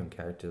Skyrim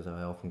characters,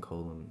 I often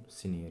call them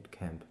Cinead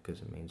Camp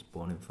because it means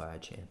born in fire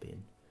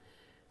champion.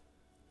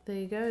 there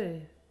you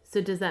go. So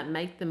does that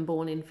make them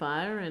born in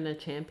fire and a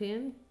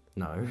champion?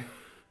 No,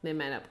 They're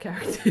made up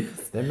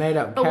characters. they're made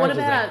up But what characters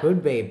that about-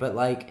 could be, but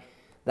like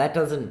that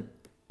doesn't.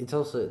 It's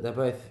also they're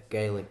both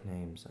Gaelic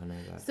names. I know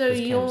that. So 'cause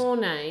Kemp's your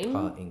name,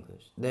 part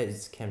English.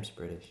 That's Kemp's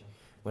British.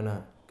 We're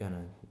not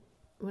gonna.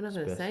 we're not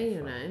going to say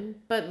your specify. name,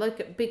 but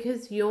like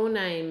because your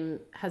name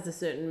has a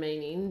certain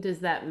meaning, does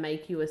that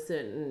make you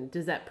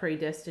does that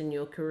predestine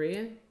your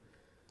career?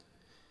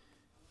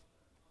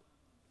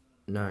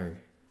 No.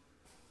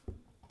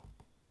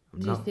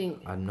 Do you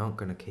think- I'm not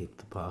gonna keep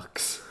the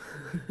parks?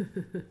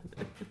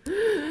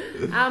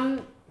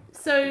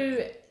 So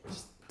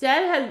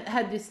Dad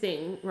had this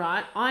thing,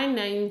 right? I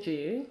named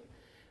you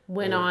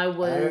when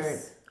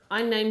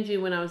I named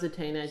you when I was a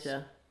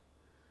teenager,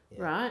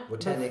 right? Well,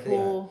 technically,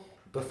 Before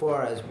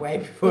before I was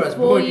before I was Before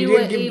born. You you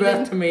didn't were give birth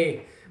even- to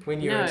me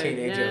when you were no, a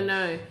teenager.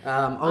 no.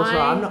 Also,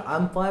 I-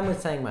 I'm fine with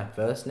saying my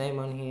first name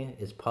on here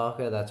is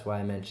Parker. That's why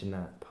I mentioned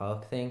that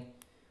Park thing.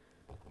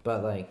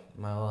 But like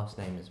my last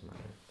name is mine.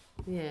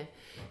 Yeah.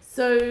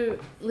 So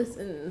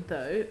listen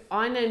though,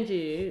 I named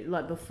you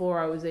like before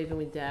I was even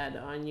with Dad.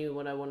 I knew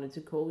what I wanted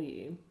to call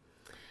you,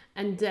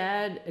 and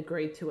Dad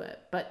agreed to it.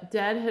 But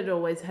Dad had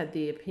always had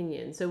the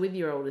opinion. So with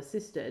your older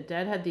sister,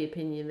 Dad had the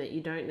opinion that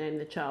you don't name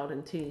the child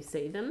until you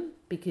see them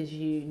because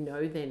you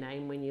know their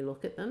name when you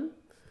look at them.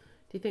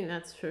 Do you think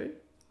that's true?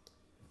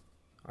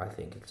 I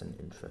think it's an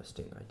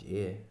interesting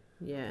idea.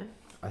 Yeah.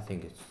 I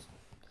think it's,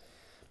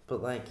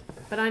 but like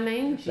But I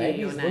named you your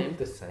babies name. look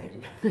the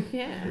same.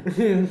 Yeah.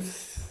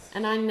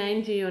 And I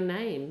named you your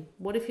name.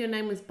 What if your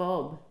name was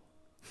Bob?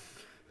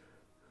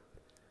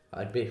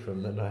 I'd be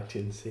from the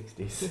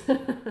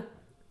 1960s.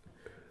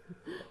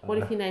 What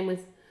if your name was...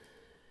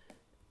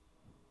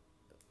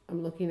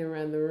 I'm looking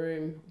around the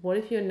room. What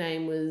if your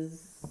name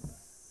was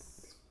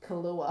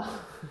Kahlua?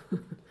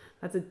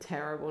 That's a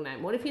terrible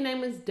name. What if your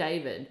name was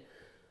David?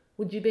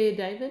 Would you be a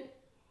David?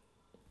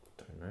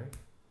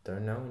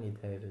 Don't know any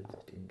Davids.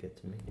 Didn't get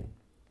to meet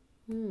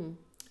him.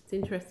 It's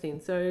interesting.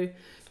 So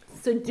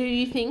do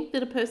you think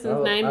that a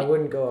person's I name...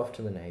 wouldn't go off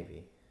to the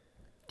Navy.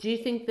 Do you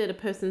think that a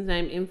person's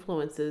name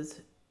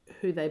influences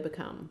who they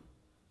become?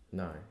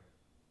 No.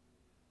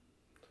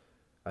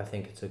 I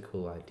think it's a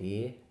cool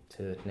idea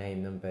to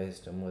name them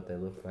based on what they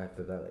look like,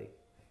 but they're like,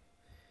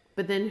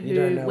 But then you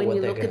don't know when what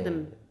you they're look at gonna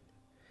them...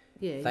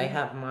 Yeah. They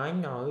have my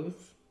nose.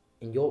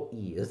 in your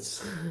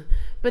ears.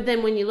 But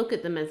then when you look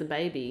at them as a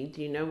baby,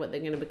 do you know what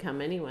they're going to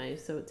become anyway?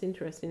 So it's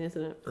interesting,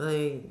 isn't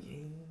it?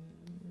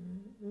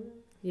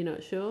 You're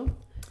not sure?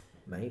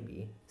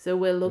 Maybe. So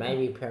we're looking...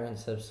 Maybe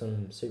parents have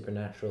some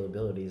supernatural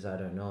abilities I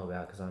don't know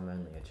about because I'm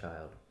only a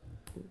child.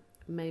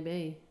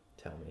 Maybe.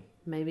 Tell me.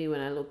 Maybe when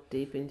I look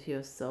deep into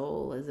your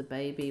soul as a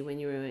baby, when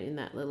you were in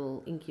that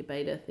little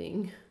incubator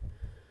thing,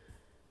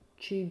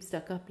 tube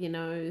stuck up your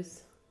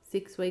nose,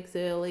 6 weeks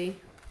early.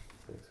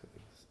 6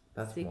 weeks.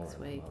 That's 6 more than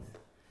a weeks. month.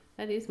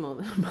 That is more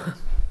than a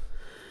month.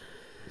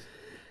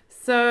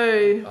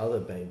 So... Other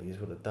babies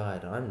would have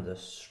died. I'm the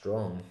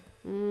strong.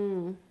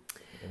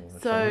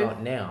 Which So- I'm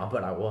not now,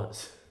 but I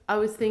was. I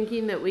was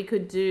thinking that we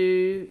could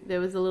do... There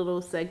was a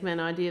little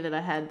segment idea that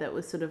I had that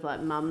was sort of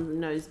like Mum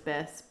Knows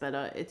Best, but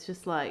it's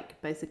just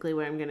like basically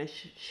where I'm going to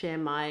share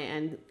my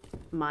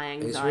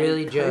anxiety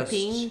really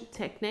coping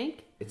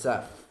technique. It's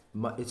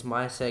it's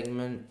my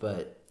segment,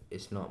 but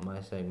it's not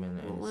my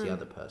segment, and it's the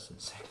other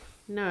person's segment.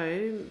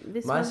 No,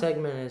 this My one...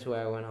 segment is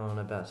where I went on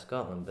about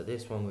Scotland, but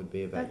this one would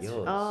be about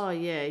yours. Oh,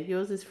 yeah.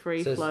 Yours is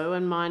free So flow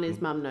and mine is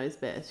Mum Knows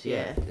Best.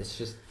 Yeah. It's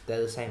just,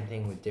 they're the same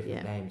thing with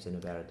different Yeah. names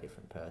and about a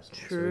different person.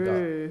 True. So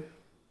we got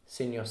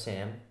Senior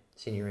Sam,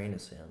 Signorina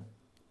Sam,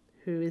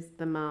 Who is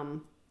the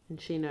mum and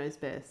she knows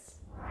best.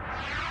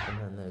 and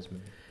then there's me.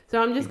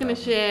 So I'm just going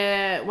to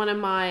share one of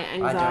my I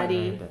don't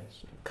anxiety know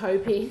best.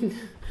 coping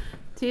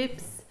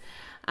tips.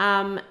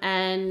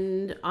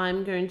 And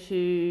I'm going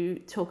to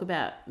talk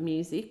about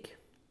music.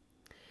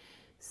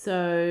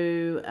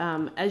 So,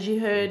 as you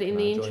heard in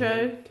the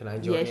intro, Can I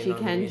join yes, in you on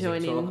can the music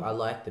join talk? in. I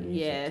like the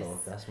music Yes.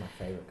 talk. That's my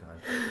favourite kind.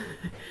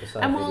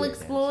 Besides and we'll video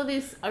explore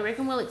this. I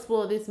reckon we'll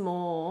explore this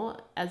more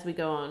as we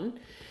go on.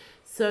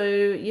 So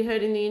you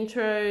heard in the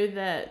intro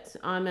that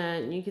I'm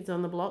a New Kids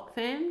on the Block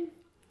fan,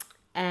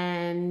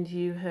 and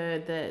you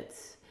heard that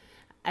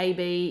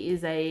AB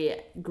is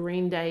a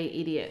Green Day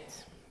idiot.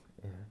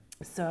 Yeah.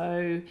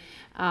 So,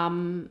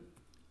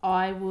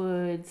 I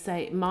would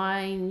say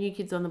my New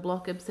Kids on the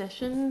Block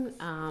obsession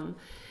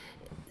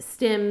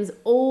stems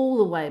all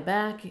the way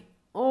back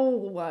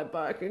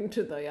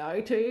into the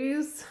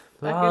 80s.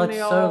 Back Oh, in it's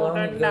the so long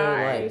olden ago,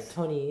 days. like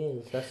 20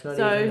 years. That's not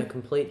So- even a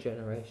complete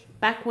generation.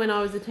 Back when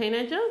I was a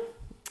teenager.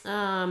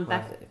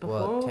 Back before,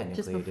 well, technically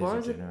just before I it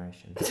was is a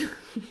generation.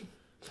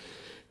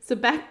 So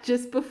back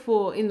just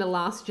before in the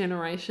last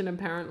generation,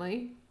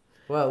 apparently.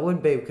 Well, it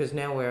would be because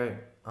now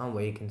aren't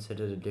we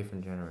considered a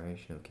different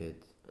generation of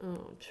kids?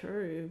 Oh,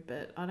 true,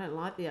 but I don't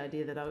like the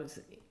idea that I was.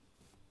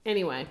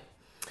 Anyway,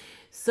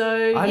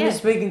 so I'm yeah, just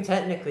speaking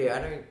technically.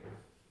 I don't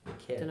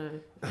care. don't know.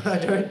 I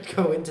don't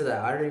go into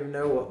that. I don't even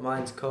know what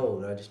mine's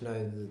called. I just know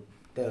that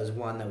there was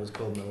one that was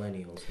called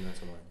Millennials, and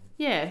that's all I know.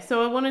 Yeah,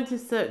 so I wanted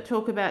to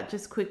talk about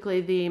just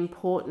quickly the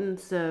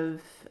importance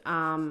of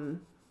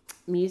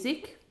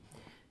music,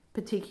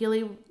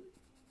 particularly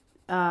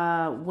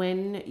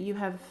when you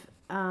have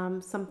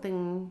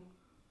something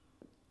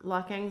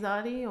like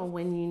anxiety or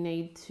when you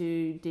need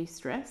to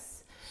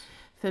de-stress.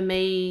 For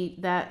me,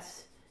 that...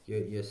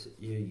 You're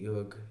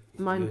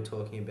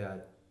talking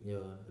about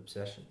your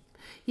obsession.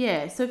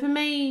 Yeah, so for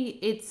me,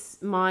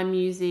 it's my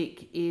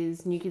music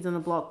is New Kids on the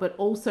Block, but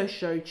also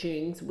show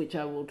tunes, which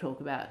I will talk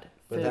about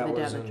further down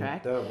the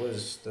track.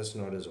 That's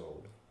not as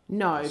old.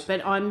 No,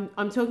 but I'm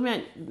talking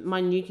about my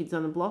New Kids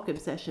on the Block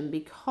obsession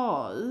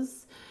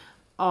because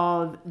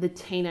of the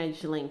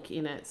teenage link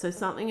in it. So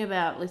something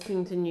about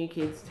listening to New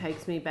Kids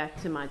takes me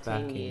back to my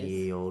teen Back years. in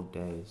ye old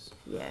days.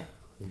 Yeah.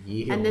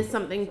 Ye And old- there's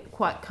something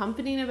quite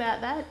comforting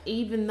about that,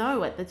 even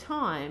though at the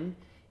time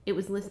it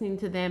was listening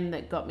to them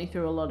that got me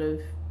through a lot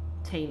of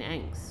teen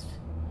angst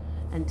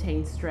and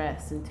teen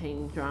stress and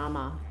teen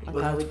drama. Like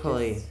Well, I that's would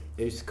probably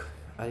just-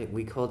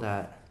 we call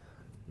that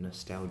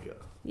nostalgia.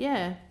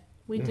 Yeah,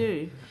 we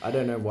do. I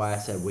don't know why I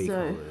said we So,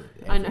 call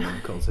it. I know.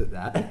 Everyone calls it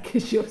that.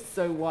 Because you're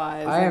so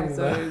wise. I and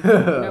am-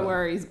 so no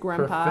worries,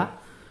 Grandpa.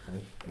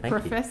 Thank you.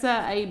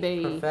 Professor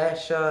AB.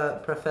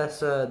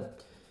 Professor,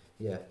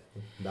 yeah,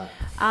 that.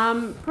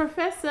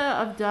 Professor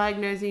of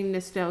diagnosing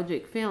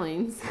nostalgic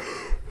feelings.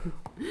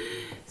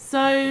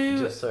 So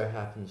Just so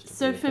happens to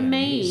so be a for fan of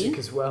me- music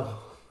as well.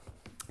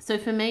 So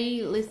for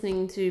me,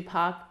 listening to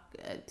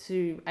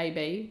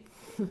AB,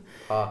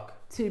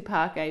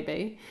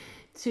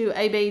 to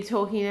AB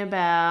talking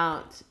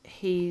about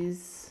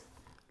his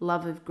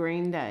love of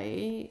Green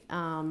Day,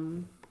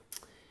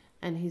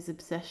 and his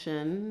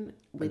obsession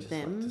with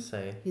them, Like to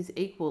say, his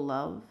equal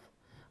love.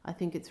 I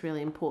think it's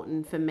really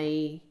important for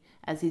me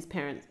as his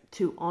parent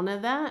to honour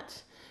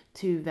that,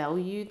 to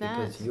value that,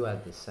 because you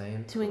had the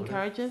same to sort of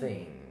encourage it,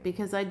 thing.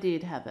 because I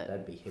did have it,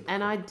 That'd be hypocrite.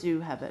 and I do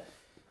have it.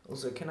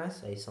 Also, can I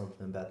say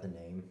something about the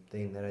name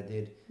thing that I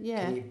did?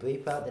 Yeah. Can you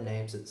bleep out the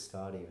names at the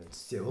start even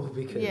still?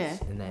 Because Yeah.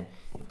 and then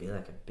it'd be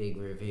like a big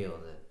reveal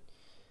that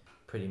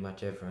pretty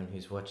much everyone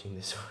who's watching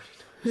this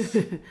already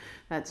knows.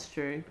 That's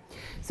true.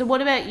 So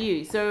what about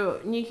you? So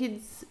New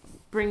Kids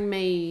bring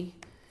me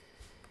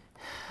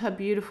a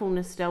beautiful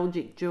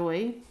nostalgic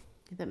joy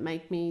that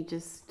make me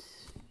just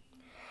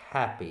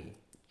Happy.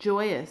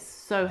 joyous,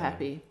 so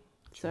happy.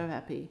 So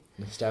happy.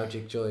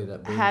 Nostalgic joy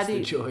that brings How do the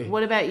you, joy.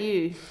 what about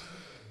you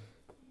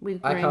with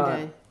I Green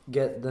can't Day?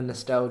 get the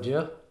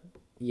nostalgia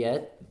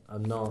yet.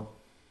 I'm not.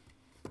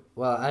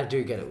 Well, I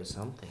do get it with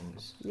some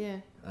things. Yeah.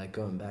 Like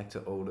going back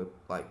to older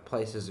like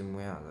places in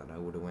Wales that I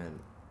would have went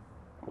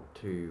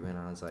to when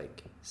I was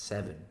like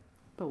 7.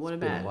 But what It's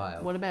been a about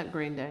while. what about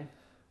Green Day?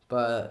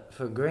 But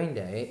for Green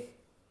Day,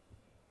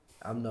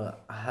 I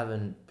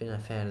haven't been a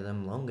fan of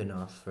them long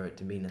enough for it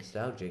to be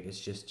nostalgic. It's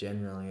just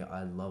generally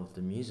I love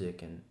the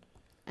music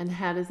And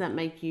how does that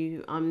make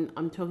you?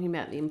 I'm talking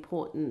about the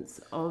importance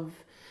of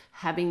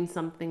having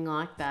something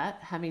like that,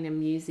 having a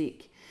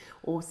music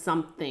or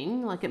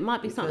something like it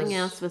might be something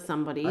Because else for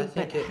somebody. I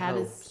think but it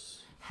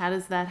helps. how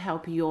does that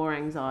help your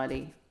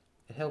anxiety?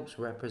 It helps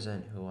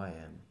represent who I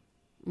am.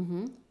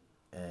 Mm-hmm.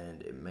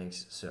 And it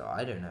makes so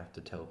I don't have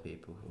to tell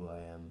people who I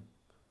am,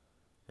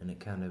 and it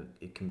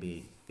can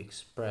be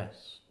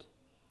expressed.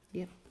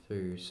 Yep.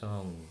 Through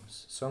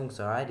songs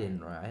that I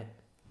didn't write,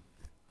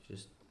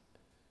 just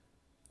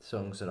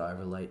songs that I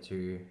relate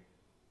to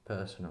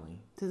personally.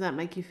 Does that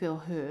make you feel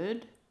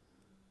heard?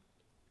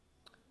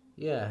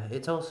 Yeah,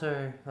 it's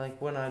also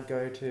like when I'd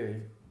go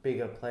to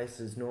bigger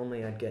places,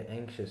 normally I'd get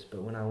anxious,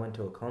 but when I went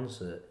to a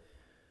concert,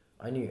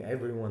 I knew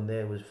everyone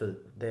there was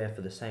there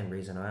for the same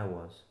reason I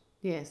was.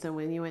 Yeah. So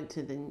when you went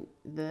to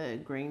the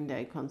Green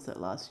Day concert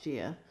last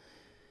year,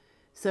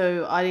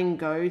 so I didn't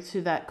go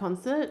to that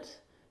concert.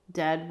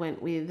 Dad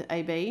went with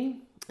AB,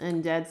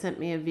 and Dad sent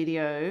me a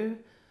video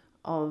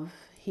of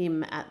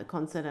him at the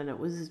concert, and it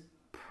was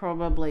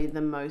probably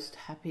the most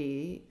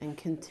happy and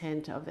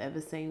content I've ever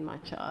seen my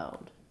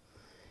child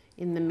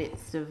in the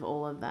midst of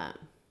all of that.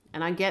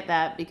 And I get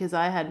that because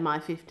I had my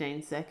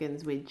 15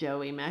 seconds with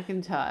Joey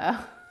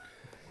McIntyre.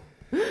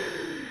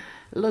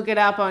 Look it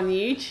up on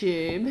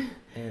YouTube.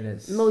 And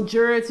it's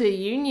Mildura to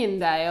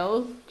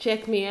Uniondale.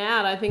 Check me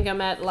out. I think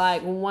I'm at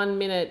like 1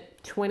 minute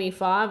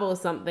 25 or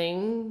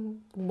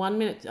something. 1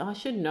 minute. I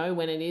should know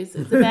when it is.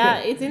 It's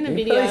about. It's in the You've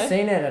video. probably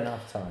seen it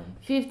enough time.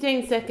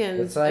 15 seconds.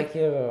 It's like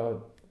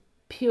your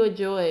Pure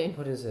joy.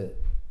 what is it?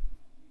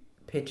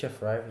 Picture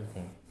for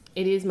everything.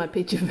 It is my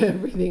picture of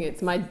everything.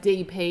 It's my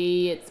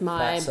DP. It's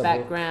my That's a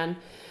background.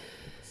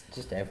 It's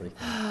just everything.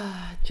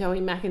 Joey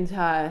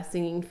McIntyre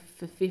singing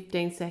for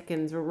 15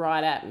 seconds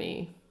right at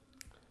me.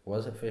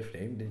 Was it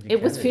 15? Did you?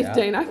 It was count out?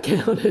 15. I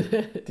counted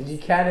it. Did you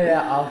count it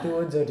out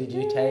afterwards, or did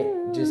you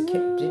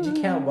did you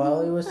count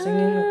while he was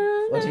singing,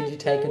 or did you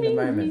take in the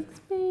moment?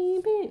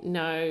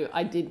 No,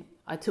 I did.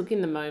 I took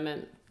in the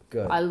moment.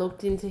 Good. I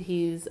looked into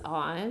his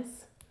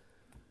eyes,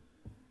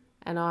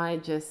 and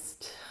I'm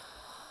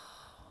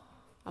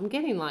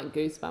getting like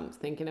goosebumps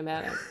thinking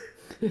about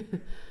it.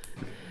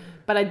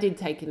 But I did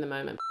take in the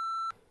moment.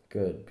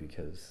 Good,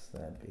 because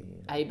that'd be.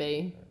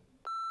 AB.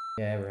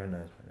 Yeah, everyone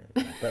knows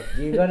my name. But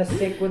you got to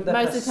stick with the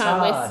Most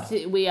facade. of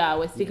the time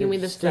we're sticking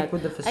with the stick facade.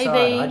 with the facade.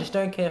 AB, I just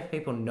don't care if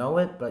people know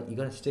it, but you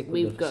got to stick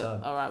with the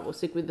facade. all right. We'll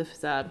stick with the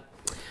facade.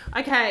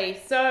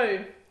 Okay,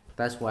 so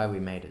That's why we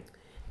made it.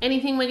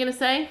 anything we're gonna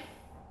say?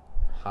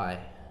 Hi.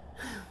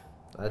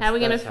 How are we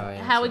that's gonna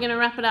answer.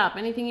 wrap it up?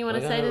 Anything you want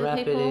to We're say to gonna the wrap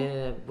people? it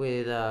in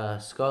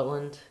with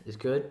Scotland is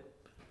good.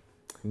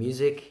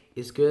 Music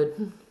is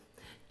good.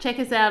 Check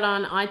us out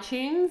on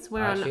iTunes.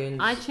 We're iTunes.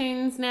 on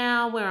iTunes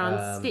now. We're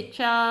on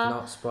Stitcher.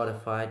 Not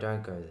Spotify.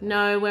 Don't go there.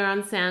 No, we're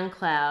on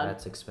SoundCloud.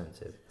 That's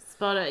expensive.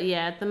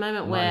 Yeah, at the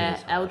moment Money we're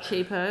is El hard.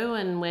 Cheapo,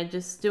 and we're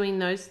just doing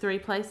those 3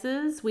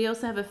 places. We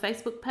also have a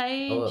Facebook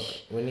page. Oh, look,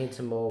 we need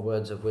some more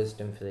words of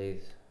wisdom for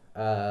these.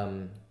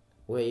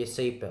 Wear your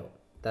seatbelt.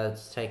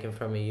 That's taken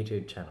from a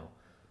YouTube channel.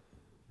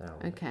 No.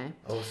 Okay.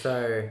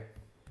 Also,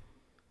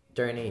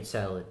 don't eat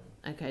salad.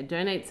 Okay,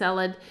 don't eat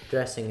salad.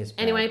 Dressing is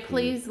bad Anyway, for you.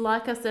 please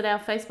like us at our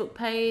Facebook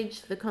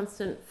page, The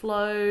Constant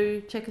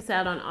Flow. Check us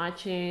out on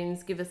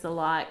iTunes. Give us a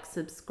like,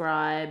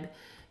 subscribe.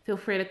 Feel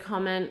free to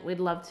comment. We'd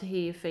love to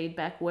hear your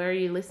feedback. Where are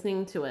you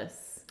listening to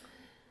us?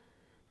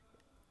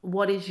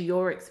 What is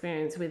your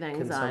experience with Can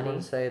anxiety?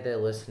 someone say they're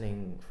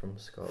listening from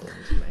Scotland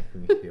to make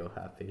me feel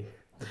happy?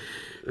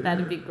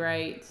 That'd be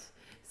great.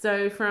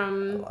 So I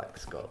from like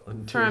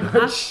Scotland too From much.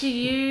 us to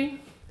you,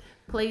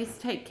 please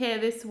take care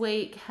this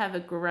week. Have a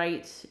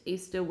great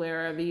Easter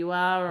wherever you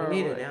are.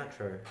 We need an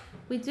outro.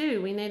 We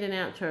do. We need an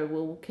outro.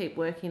 We'll keep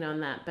working on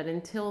that. But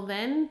until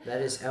then,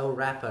 That is El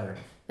Rappo.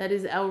 that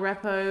is El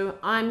Rapo.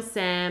 I'm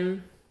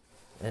Sam.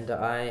 And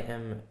I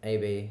am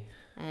AB.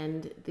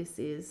 And this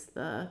is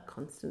The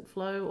Constant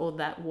Flow, or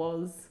that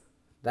was.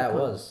 That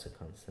was a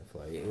constant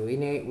flow.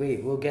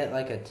 We'll get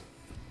like a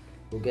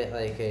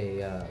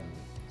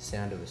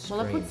sound of a stream.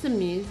 Well, I put some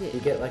music. You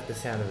get like the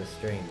sound of a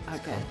stream. It's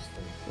Okay.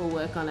 constant. We'll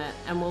work on it.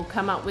 And we'll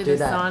come up with Do a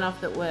that. sign off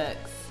that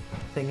works.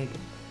 Thing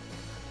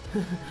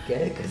again.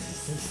 Get it? Because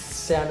it's the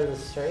sound of the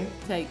stream.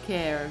 Take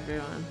care,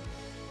 everyone.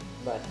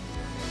 Bye.